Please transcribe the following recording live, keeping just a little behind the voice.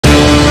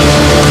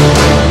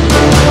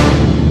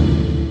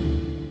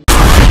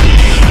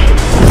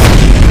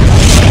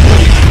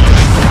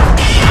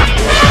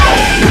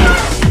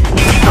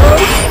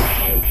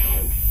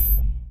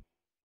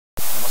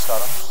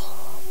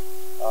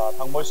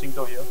Thangboi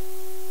Singto here,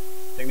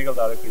 Technical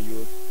Director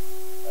Youth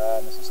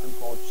and Assistant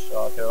Coach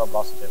Kerala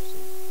Blasters FC.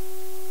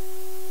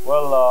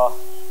 Well,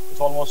 it's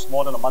almost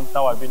more than a month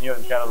now I've been here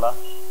in Kerala.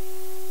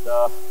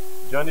 The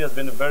journey has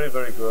been very,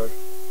 very good.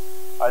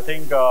 I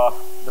think the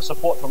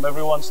support from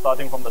everyone,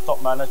 starting from the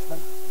top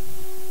management,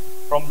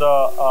 from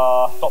the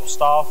top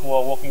staff who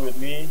are working with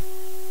me,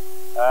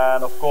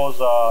 and of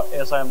course,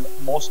 as I'm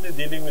mostly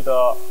dealing with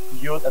the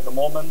youth at the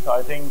moment,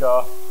 I think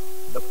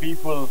the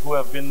people who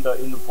have been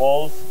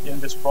involved in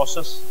this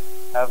process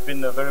have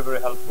been very,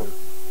 very helpful.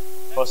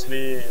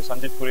 Firstly,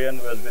 Sanjit Kurian,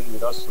 who has been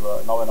with us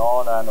now and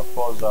on, and of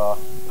course,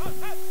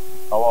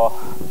 our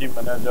team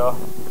manager,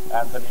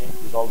 Anthony,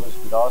 is always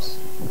with us.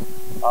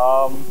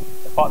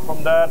 Apart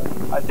from that,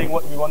 I think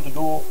what we want to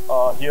do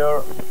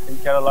here in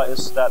Kerala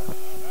is that,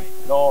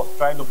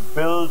 trying to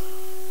build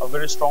a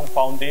very strong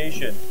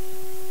foundation.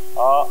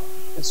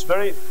 It's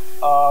very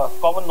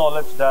common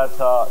knowledge that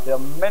there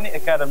are many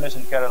academies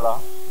in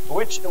Kerala,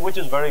 which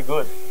is very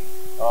good.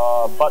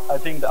 But I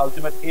think the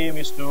ultimate aim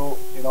is to,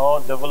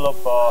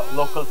 develop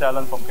local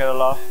talent from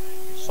Kerala,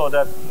 so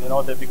that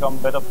they become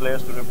better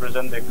players to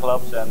represent their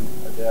clubs and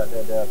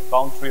their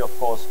country. Of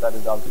course, that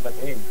is the ultimate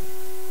aim.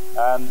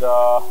 And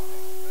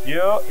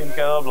here in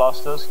Kerala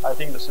Blasters, I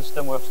think the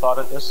system we have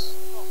started is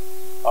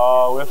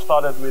we have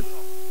started with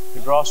the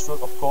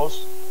grassroots. Of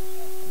course,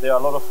 there are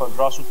a lot of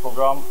grassroots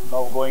programs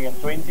now going in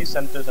 20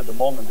 centres at the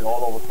moment. They're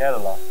all over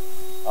Kerala,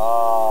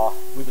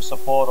 with the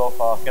support of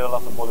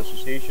Kerala Football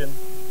Association,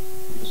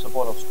 with the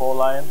support of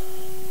Scoreline,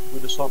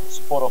 with the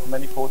support of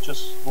many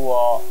coaches who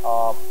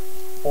are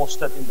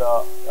posted in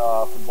the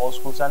football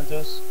school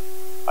centres.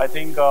 I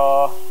think,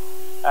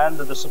 and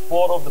the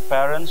support of the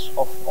parents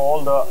of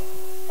all the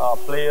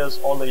players,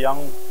 all the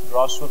young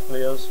grassroots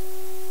players,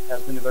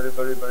 has been very,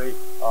 very, very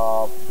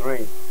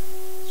great.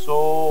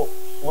 So,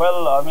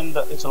 well, I mean,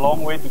 it's a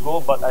long way to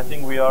go, but I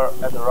think we are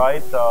at the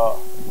right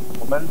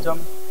momentum.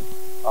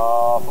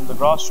 From the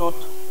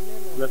grassroots,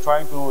 we are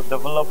trying to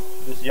develop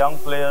these young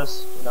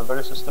players in a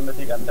very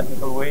systematic and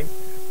technical way.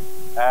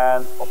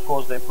 And of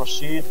course, they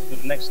proceed to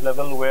the next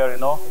level where,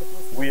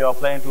 we are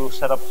planning to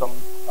set up some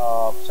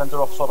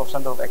center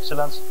of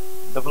excellence,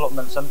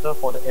 development center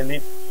for the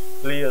elite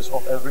players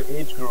of every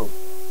age group.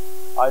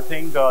 I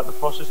think the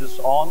process is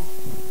on,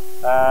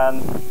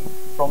 and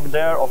from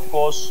there, of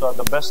course,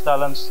 the best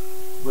talents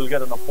will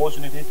get an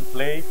opportunity to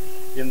play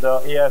in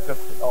the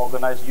AIFF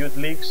organized youth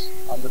leagues,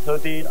 under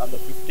 13, under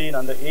 15,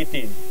 under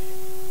 18.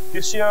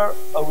 This year,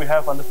 we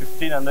have under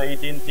 15, under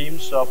 18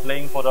 teams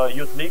playing for the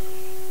youth league.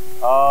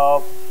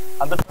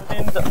 Under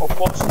 13, of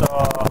course,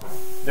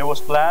 there was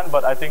planned,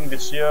 but I think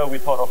this year we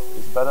thought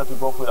it's better to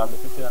go for under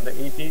 15, under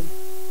 18.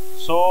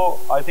 So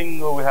I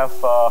think we have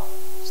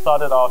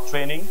started our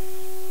training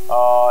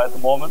at the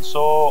moment.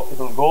 So it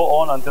will go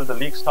on until the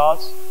league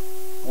starts.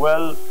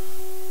 Well,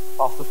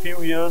 after a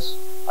few years,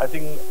 I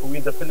think we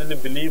definitely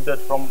believe that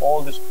from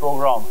all this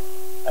program,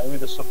 and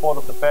with the support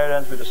of the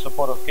parents, with the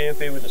support of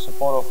KFA, with the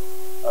support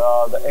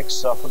of the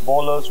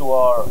ex-footballers who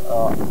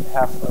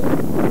have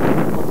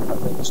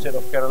put the state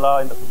of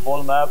Kerala in the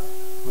football map,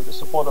 with the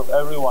support of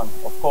everyone,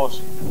 of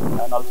course,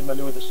 and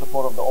ultimately with the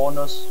support of the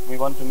owners, we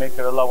want to make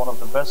Kerala one of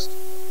the best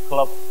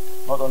clubs,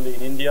 not only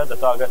in India. The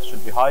target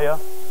should be higher,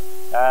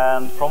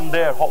 and from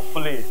there,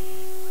 hopefully,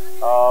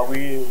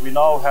 we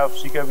now have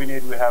CK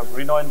Vinit, we have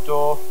Rino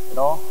Ento,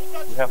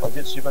 we have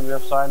Ajit Sivan, we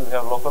have signed, we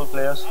have local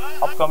players,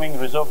 upcoming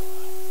reserve,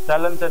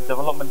 talented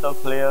developmental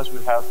players. We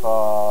have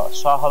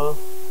Sahal,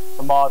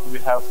 Samad, we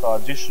have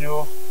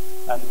Jishnu,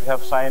 and we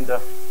have signed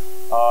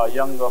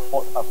young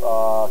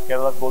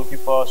Kerala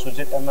goalkeeper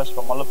Sujit MS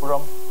from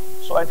Malappuram.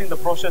 So I think the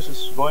process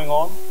is going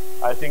on.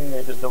 I think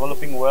it is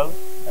developing well,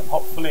 and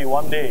hopefully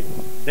one day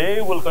they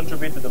will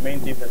contribute to the main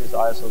team, that is the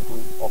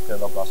ISL2 of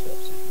Kerala Blasters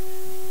FC.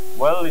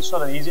 Well, it's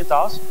not an easy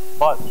task,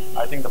 but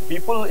I think the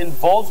people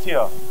involved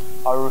here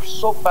are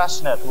so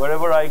passionate.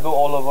 Wherever I go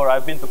all over,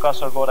 I've been to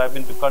Kasaragod, I've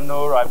been to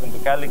Kannur, I've been to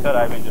Calicut,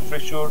 I've been to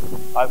Thrissur,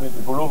 I've been to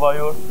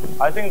Guruvayur.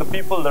 I think the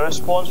people, the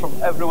response from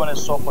everyone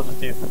is so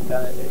positive.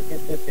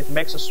 It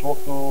makes us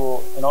work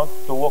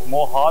to work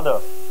more harder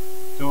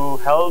to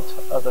help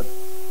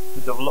to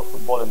develop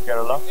football in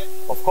Kerala.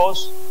 Of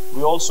course,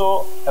 we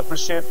also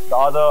appreciate the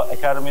other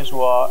academies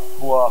who are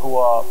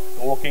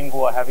working,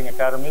 who are having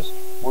academies.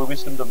 We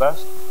wish them the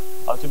best.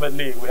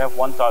 Ultimately, we have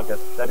one target,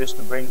 that is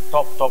to bring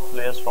top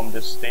players from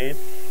this state,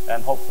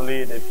 and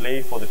hopefully they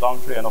play for the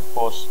country, and of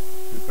course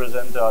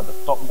represent the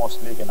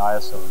topmost league in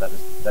ISL. That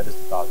is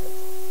the target.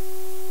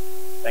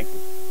 Thank you.